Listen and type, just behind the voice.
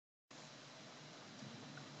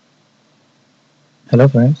Hello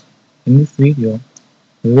friends, in this video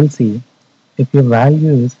we will see if your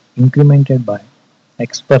value is incremented by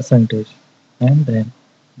x percentage and then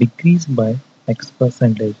decreased by x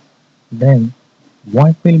percentage, then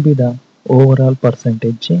what will be the overall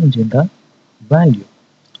percentage change in the value.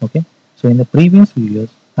 Okay, so in the previous videos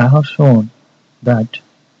I have shown that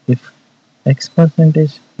if x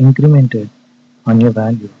percentage incremented on your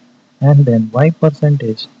value and then y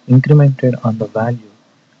percentage incremented on the value,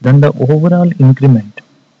 then the overall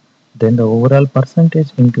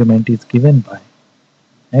percentage increment is given by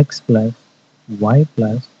x plus y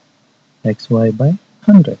plus xy by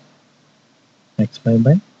 100. xy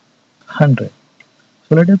by 100.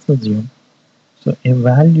 So let us assume a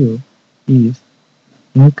value is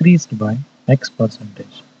increased by x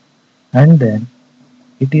percentage and then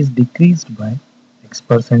it is decreased by x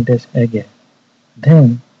percentage again.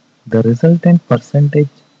 Then the resultant percentage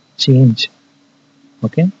change,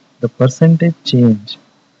 okay, the percentage change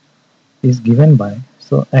is given by,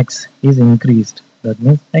 so x is increased, that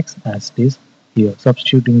means x as it is here,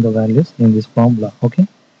 substituting the values in this formula. Okay,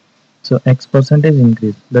 so x percentage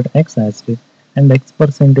increased, that x as it is, and x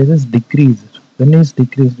percentage is decreased. When is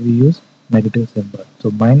decreased, we use negative symbol,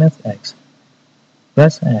 so minus x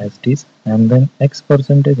plus as it is, and then x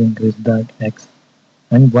percentage increased, that x,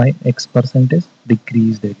 and y x percentage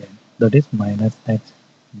decreased again, that is minus x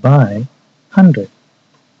by 100.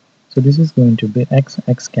 So this is going to be x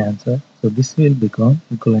cancel. So this will become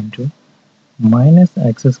equivalent to minus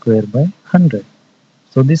x square by 100.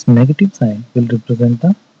 So this negative sign will represent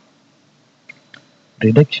the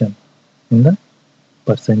reduction in the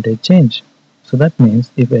percentage change. So that means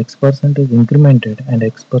if x percent is incremented and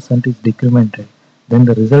x percent is decremented, then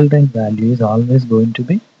the resultant value is always going to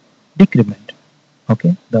be decrement.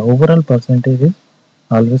 Okay, the overall percentage is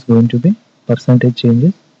always going to be percentage change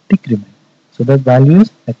is decrement. So the value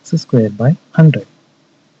is x square by 100.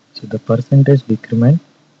 So the percentage decrement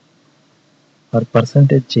or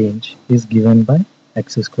percentage change is given by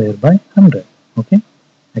x square by 100. Okay,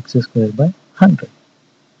 x square by 100.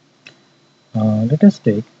 Let us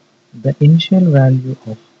take the initial value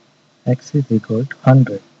of x is equal to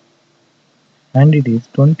 100 and it is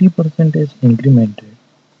 20% incremented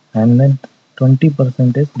and then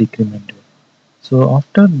 20% decremented. So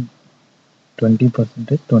after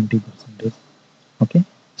 20%, okay,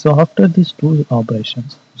 so after these two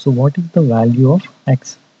operations, so what is the value of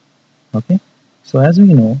x? Okay, so as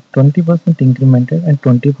we know, 20% incremented and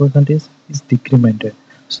 20% is decremented,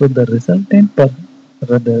 so the resultant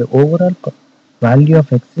the overall value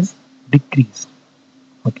of x is decreased.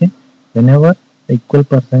 Okay, whenever equal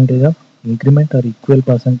percentage of increment or equal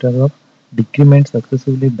percentage of decrement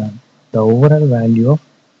successively done, the overall value of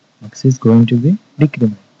x is going to be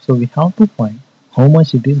decrement. So we have to find how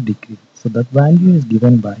much it is decreased. So that value is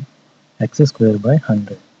given by x square by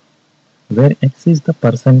 100, where x is the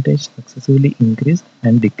percentage successively increased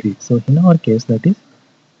and decreased. So in our case that is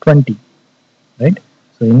 20, right?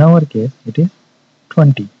 So in our case it is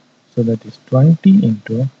 20. So that is 20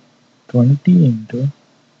 into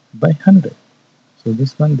by 100. So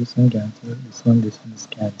this one cancel, this one is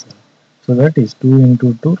cancel. So that is 2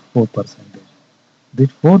 into 2, 4%. This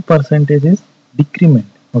 4% is decrement.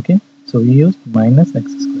 Okay, so we use minus x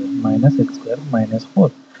square minus 4.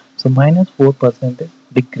 So minus 4% is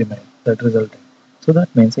decrement, that resultant. So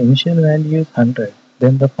that means initial value is 100,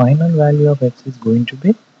 then the final value of x is going to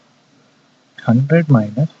be 100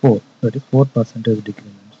 minus 4, that is 4%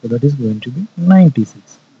 decrement. So that is going to be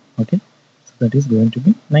 96. Okay, so that is going to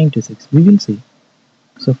be 96. We will see.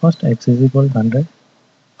 So first x is equal to 100.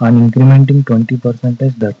 On incrementing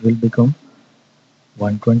 20%, that will become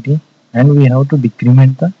 120, and we have to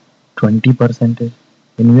decrement the 20%.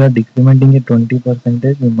 When we are decrementing a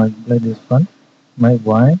 20%, we multiply this one by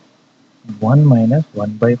 1 minus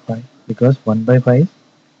 1 by 5, because 1 by 5 is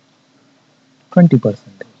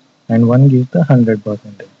 20% and 1 gives the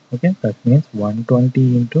 100%. Okay, that means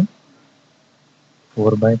 120 into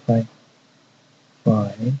 4 by 5,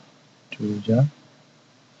 5 2 ja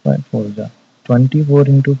 5 4 ja, 24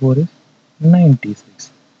 into 4 is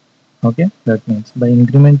 96. Okay, that means by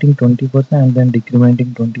incrementing 20% and then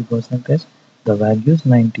decrementing 20%, the value is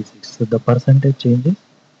 96. So the percentage change is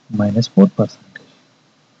minus 4%.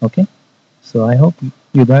 Okay, so I hope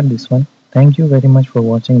you got this one. Thank you very much for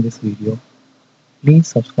watching this video. Please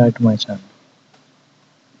subscribe to my channel.